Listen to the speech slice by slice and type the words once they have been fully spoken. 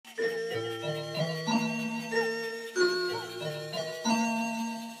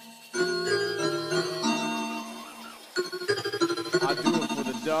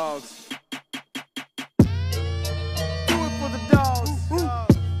dogs. Do it for the dogs. Do it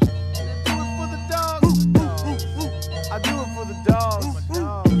for the dogs. I do it for the dogs.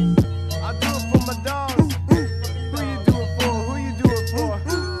 I do it for my dogs. Who you do it for? Who you do it for?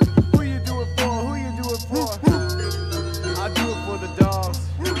 Who you do it for? Who you do it for? I do it for the dogs.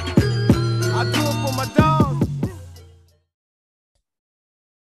 I do it for my dogs.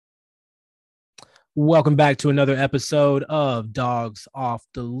 Welcome back to another episode of Dogs Off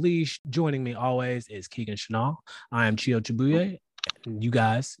the Leash. Joining me always is Keegan Chanel. I am Chio Chibuye, and you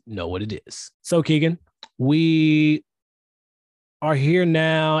guys know what it is. So, Keegan, we are here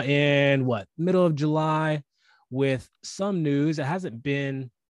now in middle of July with some news. It hasn't been,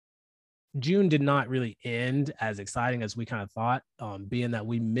 June did not really end as exciting as we kind of thought, being that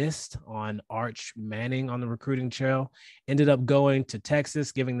we missed on Arch Manning on the recruiting trail, ended up going to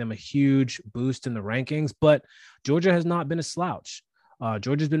Texas, giving them a huge boost in the rankings. But Georgia has not been a slouch.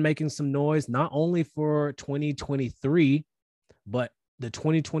 Georgia's been making some noise, not only for 2023, but the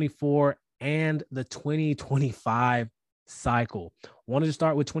 2024 and the 2025 cycle. Wanted to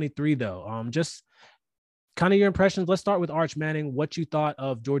start with 23, though. Just kind of your impressions. Let's start with Arch Manning. What you thought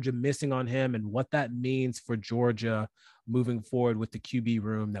of Georgia missing on him and what that means for Georgia moving forward with the QB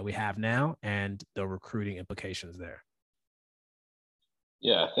room that we have now and the recruiting implications there.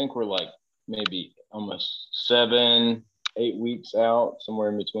 Yeah, I think we're like maybe almost 7-8 weeks out, somewhere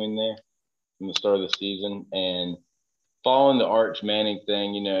in between there from the start of the season. And following the Arch Manning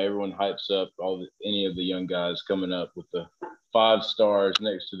thing, you know, everyone hypes up any of the young guys coming up with the 5 stars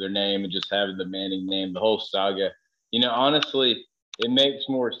next to their name and just having the Manning name, the whole saga. You know, honestly, it makes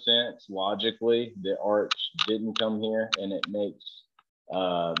more sense logically that Arch didn't come here, and it makes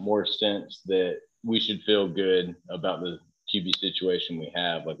more sense that we should feel good about the QB situation we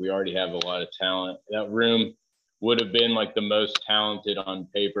have. Like, we already have a lot of talent. That room would have been like the most talented on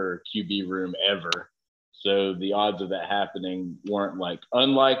paper QB room ever. So the odds of that happening weren't like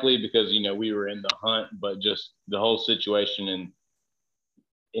unlikely because, you know, we were in the hunt, but just the whole situation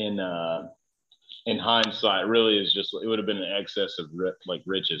in hindsight really is just, it would have been an excess of like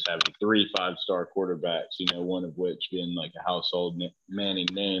riches having 3 5-star quarterbacks, you know, one of which being like a household Manning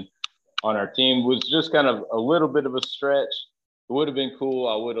name on our team was just kind of a little bit of a stretch. It would have been cool.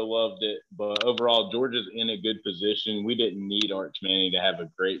 I would have loved it. But overall, Georgia's in a good position. We didn't need Arch Manning to have a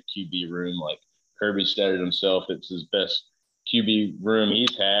great QB room. Like Kirby said it himself, it's his best QB room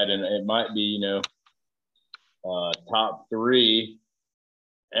he's had, and it might be, you know, top 3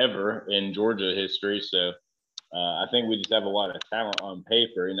 ever in Georgia history. So I think we just have a lot of talent on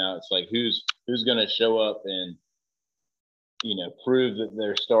paper. You know, it's like who's going to show up and, you know, prove that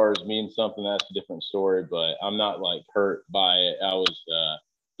their stars mean something. That's a different story. But I'm not like hurt by it. I was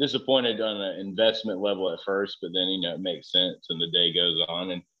disappointed on an investment level at first, but then, you know, it makes sense and the day goes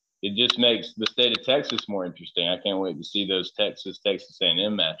on, and it just makes the state of Texas more interesting. I can't wait to see those Texas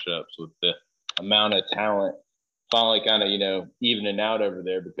A&M matchups with the amount of talent finally kind of, you know, evening out over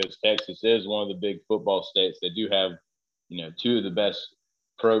there, because Texas is one of the big football states. They do have, you know, 2 of the best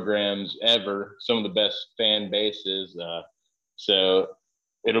programs ever, some of the best fan bases. So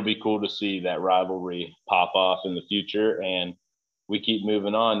it'll be cool to see that rivalry pop off in the future, and we keep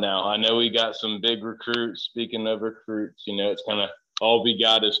moving on now. I know we got some big recruits. Speaking of recruits, you know, it's kind of all we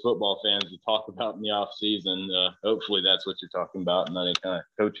got as football fans to talk about in the off season. Hopefully that's what you're talking about, not any kind of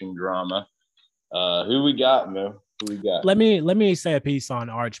coaching drama. Who we got, Mo? Who we got? Let me say a piece on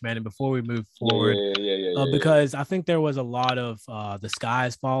Arch Manning before we move forward. Because I think there was a lot of the sky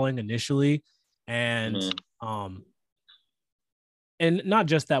is falling initially, and and not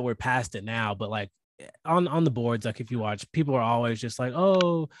just that we're past it now, but like on the boards, like if you watch, people are always just like,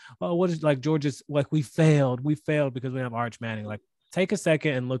 oh, what is, like, Georgia's like, we failed because we have Arch Manning. Like, take a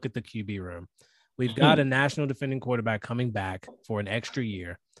second and look at the QB room. We've got a national defending quarterback coming back for an extra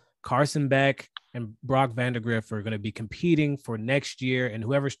year. Carson Beck and Brock Vandagriff are going to be competing for next year, and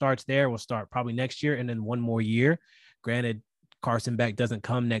whoever starts there will start probably next year and then one more year. Granted, Carson Beck doesn't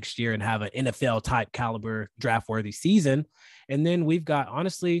come next year and have an NFL type caliber draft worthy season. And then we've got,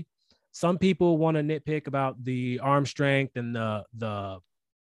 honestly, some people want to nitpick about the arm strength and the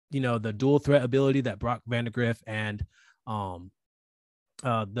you know, the dual threat ability that Brock Vandagriff and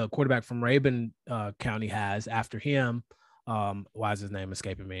the quarterback from Rabun County has after him. Why is his name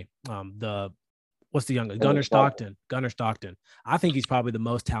escaping me? What's the youngest? Gunnar Stockton. I think he's probably the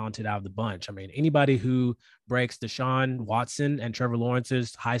most talented out of the bunch. I mean, anybody who breaks Deshaun Watson and Trevor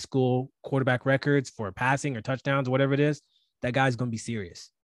Lawrence's high school quarterback records for passing or touchdowns or whatever it is, that guy's going to be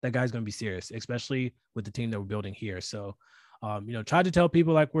serious. Especially with the team that we're building here. So, you know, try to tell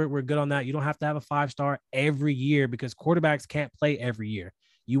people like we're good on that. You don't have to have a 5-star every year because quarterbacks can't play every year.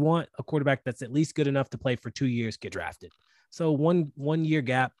 You want a quarterback that's at least good enough to play for 2 years, get drafted. So one year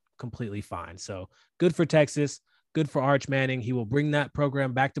gap, completely fine. So good for Texas, good for Arch Manning. He will bring that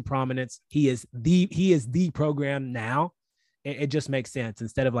program back to prominence. He is the program now. It just makes sense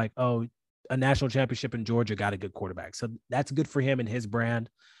instead of like, oh, a national championship in Georgia got a good quarterback. So that's good for him and his brand.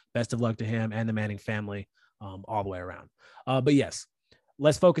 Best of luck to him and the Manning family all the way around. But yes,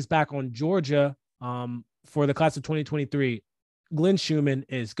 let's focus back on Georgia. For the class of 2023, Glenn Schumann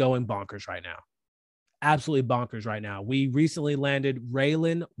is going bonkers right now. Absolutely bonkers right now. We recently landed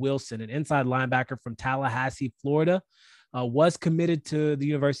Raylan Wilson, an inside linebacker from Tallahassee, Florida, was committed to the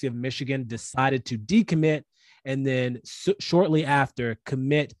University of Michigan, decided to decommit, and then shortly after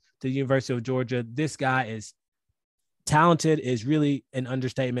commit to the University of Georgia. This guy is talented, is really an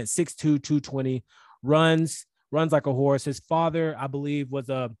understatement. 6'2", 220, runs like a horse. His father, I believe, was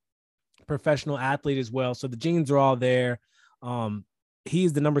a professional athlete as well. So the genes are all there.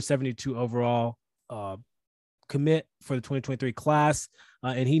 He's the number 72 overall commit for the 2023 class.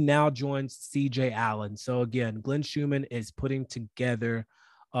 And he now joins CJ Allen. So again, Glenn Schumann is putting together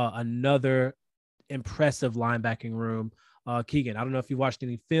another impressive linebacking room. Keegan, I don't know if you watched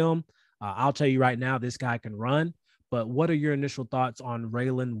any film. I'll tell you right now, this guy can run. But what are your initial thoughts on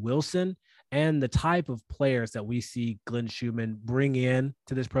Raylan Wilson and the type of players that we see Glenn Schumann bring in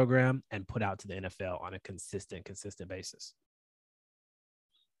to this program and put out to the NFL on a consistent basis?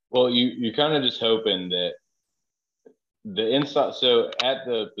 Well, you're kind of just hoping that the inside. So at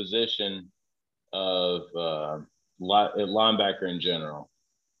the position of linebacker in general,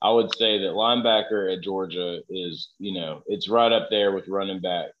 I would say that linebacker at Georgia is, it's right up there with running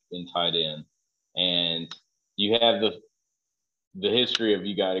back and tight end. And you have the history of,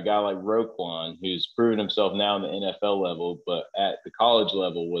 you got a guy like Roquan, who's proven himself now in the NFL level, but at the college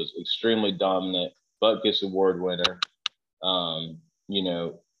level was extremely dominant, Butkus Award winner.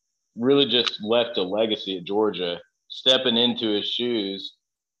 Really just left a legacy at Georgia. Stepping into his shoes,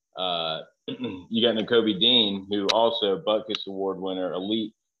 you got Nakobe Dean, who also Butkus Award winner,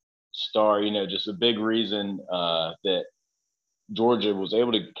 elite star, just a big reason that Georgia was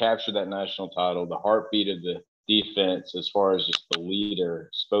able to capture that national title, the heartbeat of the defense as far as just the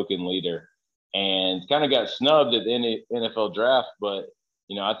spoken leader, and kind of got snubbed at the NFL draft. But,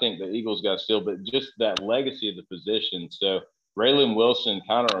 I think the Eagles got still, but just that legacy of the position. So Raylan Wilson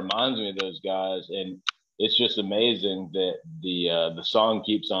kind of reminds me of those guys. And it's just amazing that the song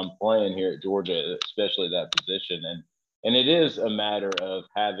keeps on playing here at Georgia, especially that position. And it is a matter of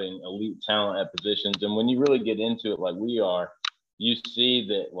having elite talent at positions. And when you really get into it like we are, you see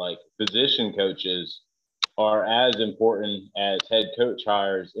that like position coaches are as important as head coach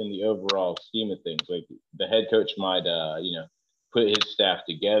hires in the overall scheme of things. Like the head coach might, put his staff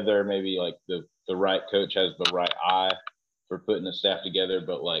together. Maybe like the right coach has the right eye for putting the staff together.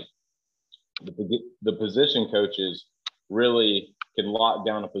 But like the position coaches really can lock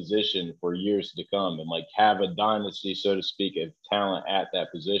down a position for years to come and like have a dynasty, so to speak, of talent at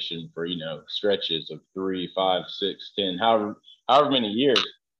that position for, stretches of 3, 5, 6, 10, however many years.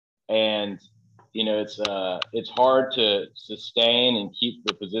 And, it's hard to sustain and keep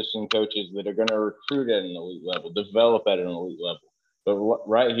the position coaches that are going to recruit at an elite level, develop at an elite level. But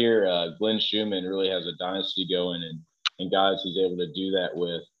right here, Glenn Schumann really has a dynasty going and guys he's able to do that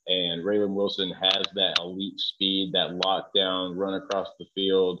with. And Raylan Wilson has that elite speed, that lockdown, run across the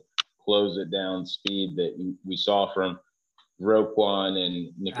field, close it down speed that we saw from Roquan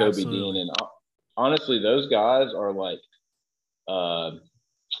and Nakobe Dean. And honestly, those guys are like,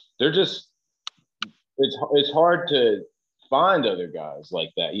 they're just, it's hard to find other guys like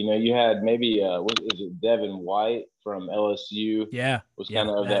that. You had maybe, what is it, Devin White from LSU? Yeah. Was kind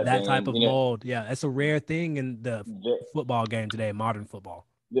of that vein. type of mold. Yeah. That's a rare thing in the football game today, modern football.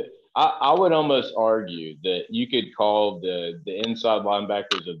 I would almost argue that you could call the inside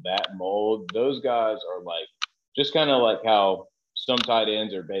linebackers of that mold. Those guys are like, just kind of like how some tight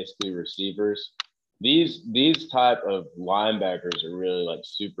ends are basically receivers. These type of linebackers are really like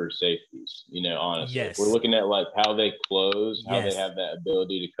super safeties, honestly. Yes. We're looking at like how they close, how they have that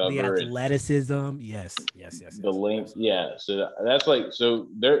ability to cover. The athleticism. Yes. The length. Yeah. So that's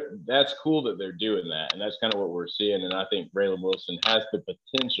cool that they're doing that. And that's kind of what we're seeing. And I think Raylan Wilson has the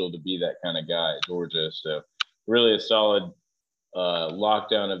potential to be that kind of guy at Georgia. So really a solid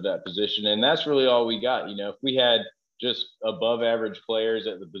lockdown of that position. And that's really all we got. If we had just above average players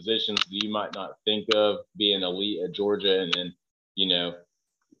at the positions that you might not think of being elite at Georgia, and then,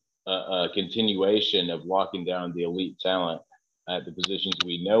 a continuation of locking down the elite talent at the positions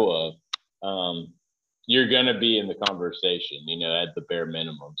we know of, you're going to be in the conversation, at the bare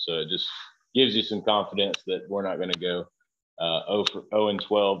minimum. So it just gives you some confidence that we're not going to go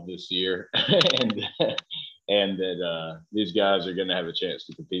 0-12 this year, and that these guys are going to have a chance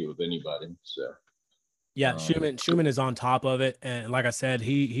to compete with anybody. So. Yeah, Schumann is on top of it, and like I said,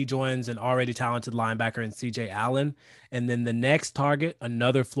 he joins an already talented linebacker in C.J. Allen, and then the next target,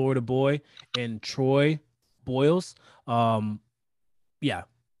 another Florida boy, in Troy Boyles. Yeah,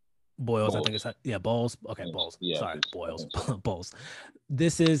 Boyles. I think it's Bowles. Okay, Bowles. Yeah, sorry, Boyles. Bowles.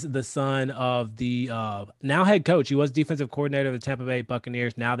 This is the son of the now head coach. He was defensive coordinator of the Tampa Bay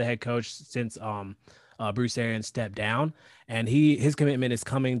Buccaneers. Now the head coach since Bruce Arians stepped down, and his commitment is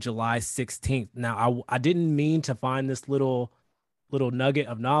coming July 16th. Now, I didn't mean to find this little nugget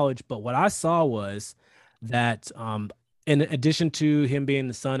of knowledge, but what I saw was that in addition to him being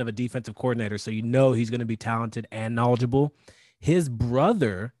the son of a defensive coordinator, so he's going to be talented and knowledgeable, his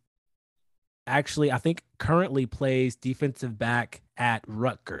brother actually, I think, currently plays defensive back at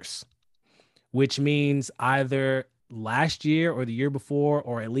Rutgers, which means either last year or the year before,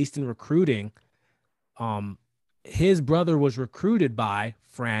 or at least in recruiting, his brother was recruited by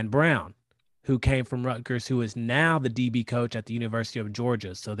Fran Brown, who came from Rutgers, who is now the DB coach at the University of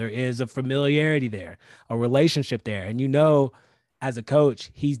Georgia. So there is a familiarity there, a relationship there. And as a coach,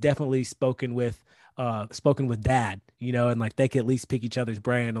 he's definitely spoken with dad, and like they could at least pick each other's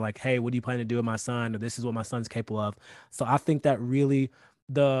brain, like, hey, what do you plan to do with my son? Or this is what my son's capable of. So I think that really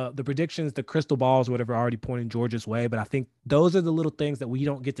the predictions, the crystal balls, whatever, are already pointing Georgia's way. But I think those are the little things that we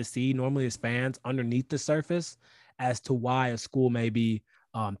don't get to see normally as fans underneath the surface as to why a school may be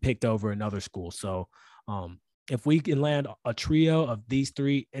picked over another school. So if we can land a trio of these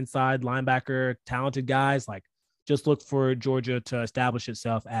three inside linebacker talented guys, like, just look for Georgia to establish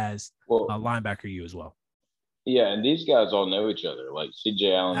itself as a linebacker U as well. Yeah, and these guys all know each other. Like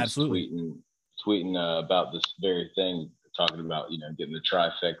C.J. Allen's tweeting about this very thing, talking about, getting the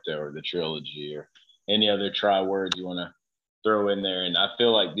trifecta or the trilogy or any other try words you want to throw in there. And I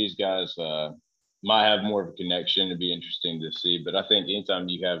feel like these guys might have more of a connection. It'd be interesting to see. But I think anytime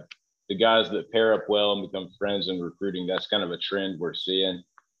you have the guys that pair up well and become friends in recruiting, that's kind of a trend we're seeing.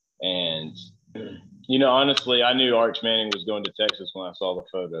 And honestly, I knew Arch Manning was going to Texas when I saw the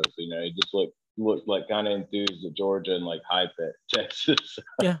photos. He just looked like kind of enthused at Georgia and like hype at Texas.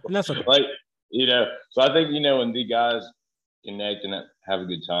 Yeah, and that's okay. So I think, when the guys connect and have a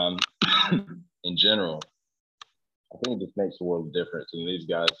good time in general, I think it just makes the world a difference. And these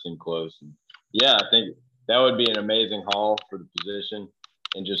guys seem close. And yeah, I think that would be an amazing haul for the position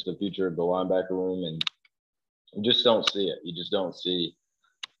and just the future of the linebacker room. And you just don't see it. You just don't see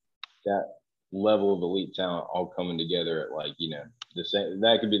that level of elite talent all coming together at the same.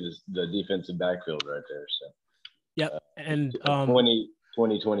 That could be the defensive backfield right there. So yeah, and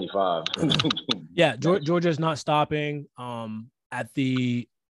 2025. Yeah, Georgia's not stopping. At the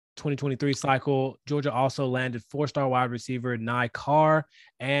 2023 cycle, Georgia also landed 4-star wide receiver Nye Carr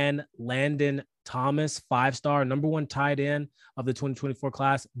and Landon Thomas, 5-star, number 1 tight end of the 2024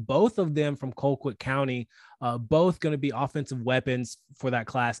 class. Both of them from Colquitt County, both going to be offensive weapons for that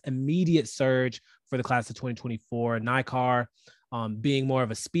class. Immediate surge for the class of 2024. Nye Carr being more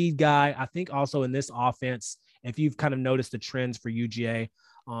of a speed guy. I think also in this offense, if you've kind of noticed the trends for UGA,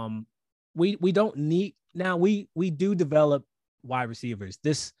 we don't need now. We do develop wide receivers.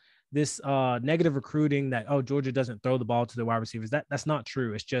 This negative recruiting that Georgia doesn't throw the ball to the wide receivers, that's not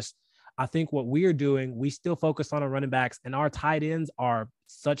true. It's just, I think what we're doing, we still focus on our running backs, and our tight ends are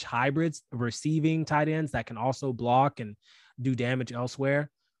such hybrids, receiving tight ends that can also block and do damage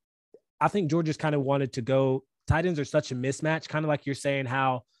elsewhere. I think Georgia's kind of wanted to go, tight ends are such a mismatch, kind of like you're saying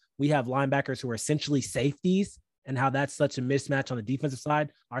how we have linebackers who are essentially safeties and how that's such a mismatch on the defensive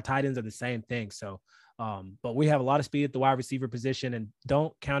side. Our tight ends are the same thing. So, but we have a lot of speed at the wide receiver position, and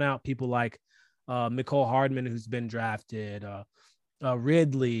don't count out people like Mecole Hardman, who's been drafted,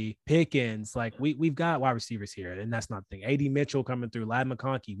 Ridley, Pickens. Like we've got wide receivers here, and that's not the thing. AD Mitchell coming through, Ladd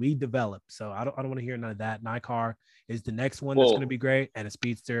McConkey, we develop. So I don't want to hear none of that. Nye Carr is the next one that's going to be great, and a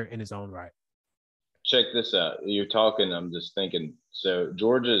speedster in his own right. Check this out. You're talking, I'm just thinking. So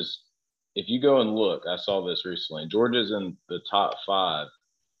Georgia's, if you go and look, I saw this recently. Georgia's in the top 5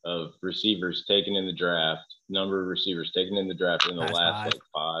 of receivers taken in the draft, number of receivers taken in the draft in the last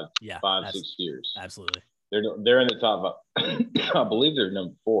 6 years. Absolutely. They're in the top 5. I believe they're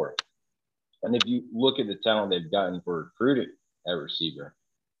number 4. And if you look at the talent they've gotten for recruiting at receiver,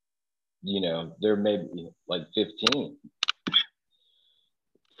 they're maybe like 15.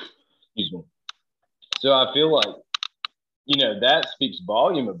 Excuse me. So I feel like that speaks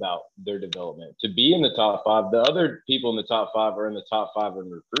volume about their development. To be in the top five, the other people in the top five are in the top five in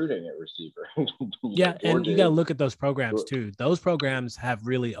recruiting at receiver. Yeah, and you got to look at those programs too. Those programs have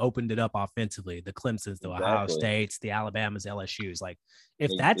really opened it up offensively. The Clemsons, the Ohio States, the Alabamas, LSU's. Like,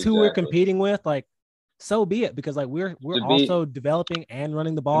 if that's who we're competing with, like, so be it. Because like we're also developing and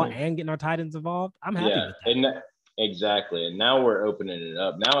running the ball and getting our tight ends involved. I'm happy with that. Exactly. And now we're opening it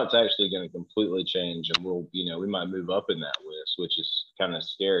up. Now it's actually going to completely change, and we might move up in that list, which is kind of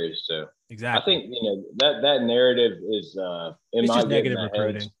scary. So exactly. I think, that narrative is, it's just negative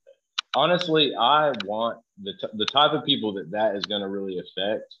recruiting. Honestly, I want the type of people that is going to really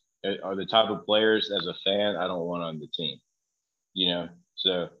affect are the type of players as a fan I don't want on the team,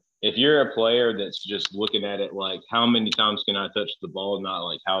 So if you're a player that's just looking at it like, how many times can I touch the ball, not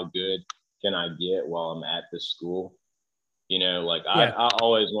like how good can I get while I'm at the school? I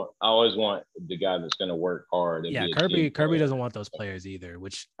always want the guy that's going to work hard. And Kirby doesn't want those players either,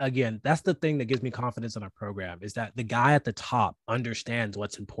 which again, that's the thing that gives me confidence in our program, is that the guy at the top understands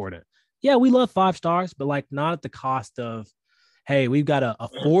what's important. Yeah, we love 5 stars, but like not at the cost of, hey, we've got a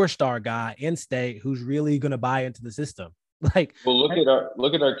 4-star guy in state who's really going to buy into the system. Like, well, look at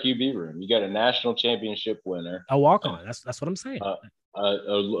our QB room. You got a national championship winner, a walk-on. That's what I'm saying.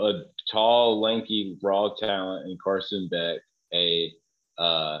 A tall, lanky, raw talent in Carson Beck, a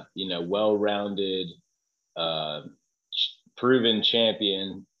well-rounded, proven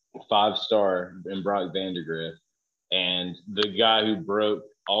champion, 5-star in Brock Vandagriff, and the guy who broke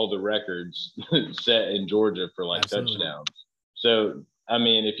all the records set in Georgia for touchdowns. So, I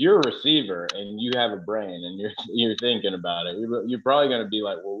mean, if you're a receiver and you have a brain and you're thinking about it, you're probably going to be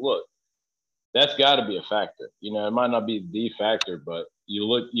like, well, look, that's got to be a factor. It might not be the factor, but you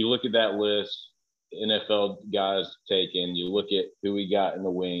look at that list, NFL guys taken, you look at who we got in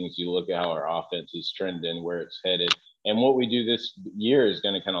the wings, you look at how our offense is trending, where it's headed, and what we do this year is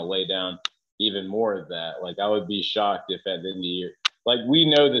going to kind of lay down even more of that. Like, I would be shocked if at the end of the year, like, we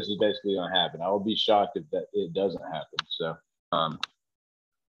know this is basically going to happen. I would be shocked if it doesn't happen. So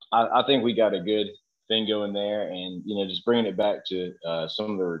I think we got a good thing going there. And, just bringing it back to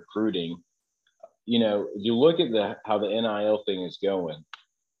some of the recruiting, if you look at how the NIL thing is going,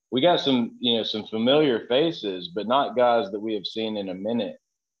 we got some familiar faces, but not guys that we have seen in a minute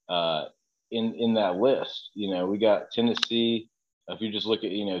in that list. We got Tennessee. If you just look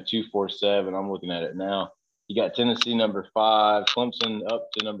at, 247, I'm looking at it now. You got Tennessee number 5, Clemson up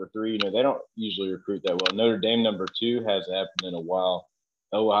to number 3. They don't usually recruit that well. Notre Dame number 2 hasn't happened in a while.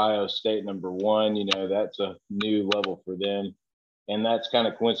 Ohio State number 1, that's a new level for them. And that's kind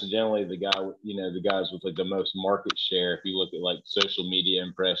of coincidentally the guys with like the most market share. If you look at like social media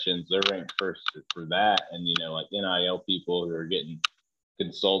impressions, they're ranked first for that. And, like NIL people who are getting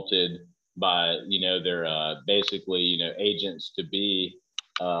consulted by, their basically, agents to be,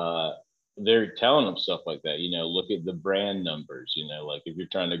 they're telling them stuff like that. Look at the brand numbers, like if you're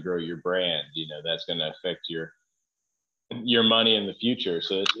trying to grow your brand, that's going to affect your money in the future.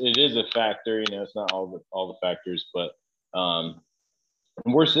 So it is a factor. It's not all the factors, but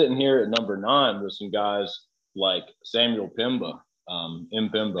we're sitting here at number 9 with some guys like Samuel Pimba,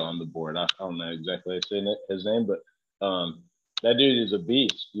 Pimba on the board. I don't know exactly how to say his name, but that dude is a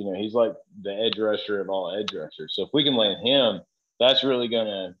beast. He's like the edge rusher of all edge rushers. So if we can land him, that's really going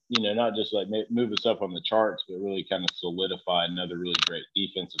to, not just like move us up on the charts, but really kind of solidify another really great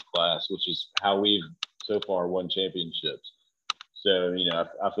defensive class, which is how we've so far won championships. So,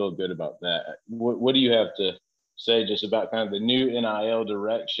 I feel good about that. What do you have to say just about kind of the new NIL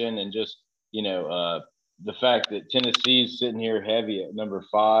direction and just, the fact that Tennessee's sitting here heavy at number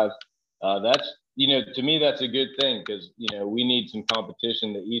 5? That's, to me, that's a good thing because, we need some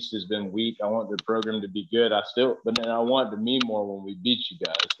competition. The East has been weak. I want the program to be good. But then I want it to mean more when we beat you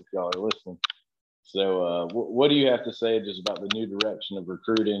guys, if y'all are listening. So what do you have to say just about the new direction of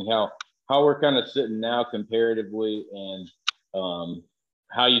recruiting, how we're kind of sitting now comparatively, and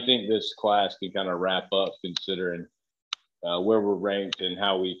how you think this class can kind of wrap up considering where we're ranked and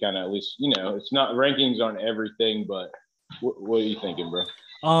how we kind of, at least, it's not, rankings aren't everything, but what are you thinking,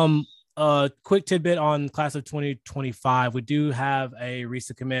 bro? Quick tidbit on class of 2025. We do have a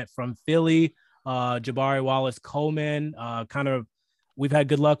recent commit from Philly, Jabari Wallace Coleman. We've had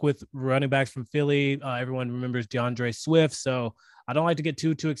good luck with running backs from Philly. Everyone remembers DeAndre Swift. So I don't like to get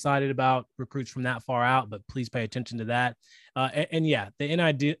too excited about recruits from that far out, but please pay attention to that. And yeah, the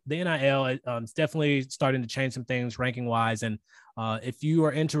NIL is definitely starting to change some things ranking wise. And if you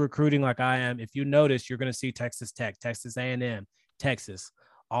are into recruiting like I am, if you notice, you're going to see Texas Tech, Texas A&M, Texas,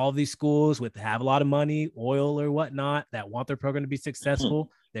 all of these schools have a lot of money, oil or whatnot, that want their program to be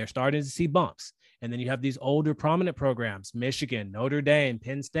successful. They're starting to see bumps. And then you have these older prominent programs, Michigan, Notre Dame,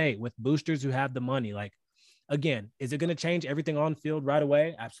 Penn State, with boosters who have the money. Like, again, is it going to change everything on field right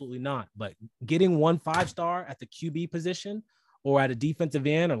away? Absolutely not. But getting 1 5-star at the QB position or at a defensive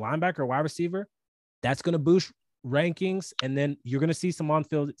end or linebacker or wide receiver, that's going to boost rankings. And then you're going to see some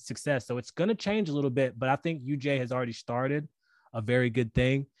on-field success. So it's going to change a little bit, but I think UJ has already started a very good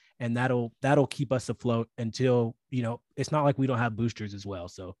thing. And that'll keep us afloat until, it's not like we don't have boosters as well.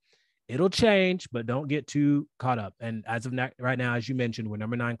 So it'll change, but don't get too caught up. And as of right now, as you mentioned, we're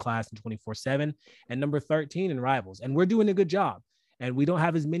number 9 class in 24/7 and number 13 in rivals. And we're doing a good job. And we don't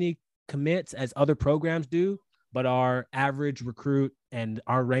have as many commits as other programs do, but our average recruit and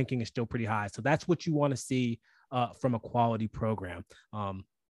our ranking is still pretty high. So that's what you want to see from a quality program. And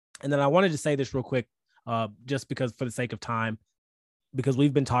then I wanted to say this real quick, just because for the sake of time, because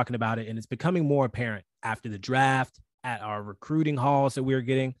we've been talking about it and it's becoming more apparent after the draft at our recruiting halls that we're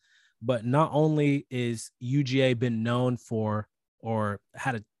getting. But not only is UGA been known for or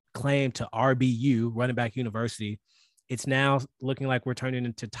had a claim to RBU, running back university, it's now looking like we're turning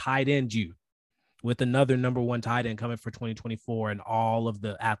into tight end U with another number 1 tight end coming for 2024 and all of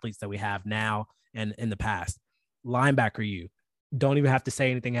the athletes that we have now and in the past. Linebacker U. Don't even have to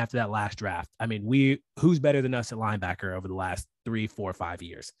say anything after that last draft. I mean, who's better than us at linebacker over the last 3, 4, 5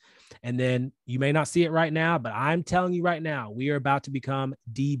 years? And then you may not see it right now, but I'm telling you right now, we are about to become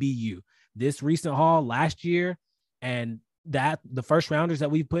DBU. This recent haul last year and that the first rounders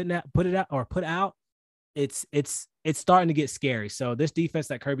that we put out, it's starting to get scary. So this defense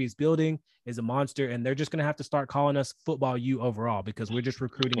that Kirby is building is a monster, and they're just going to have to start calling us football U overall because we're just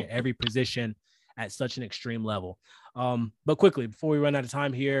recruiting at every position at such an extreme level. But quickly, before we run out of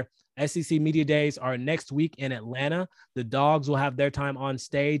time here, SEC Media Days are next week in Atlanta. The Dogs will have their time on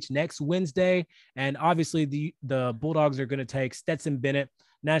stage next Wednesday. And obviously the Bulldogs are going to take Stetson Bennett,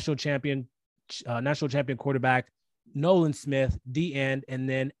 national champion quarterback, Nolan Smith, D-end, and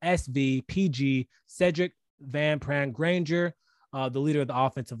then SV, PG, Cedric Van Pran Granger, the leader of the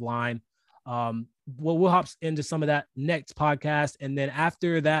offensive line. We'll hop into some of that next podcast. And then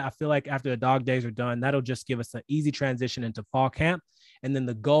after that, I feel like after the dog days are done, that'll just give us an easy transition into fall camp. And then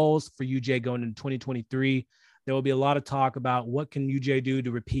the goals for UJ going into 2023, there will be a lot of talk about what can UJ do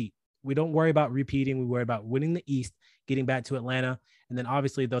to repeat. We don't worry about repeating. We worry about winning the East, getting back to Atlanta. And then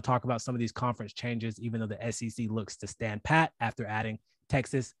obviously they'll talk about some of these conference changes, even though the SEC looks to stand pat after adding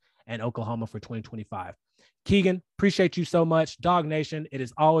Texas and Oklahoma for 2025. Keegan, appreciate you so much. Dog Nation, it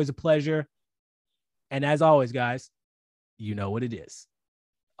is always a pleasure. And as always, guys, you know what it is.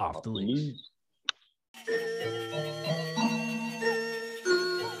 Off the leash.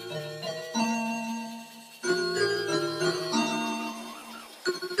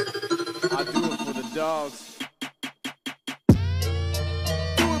 I do it for the dogs.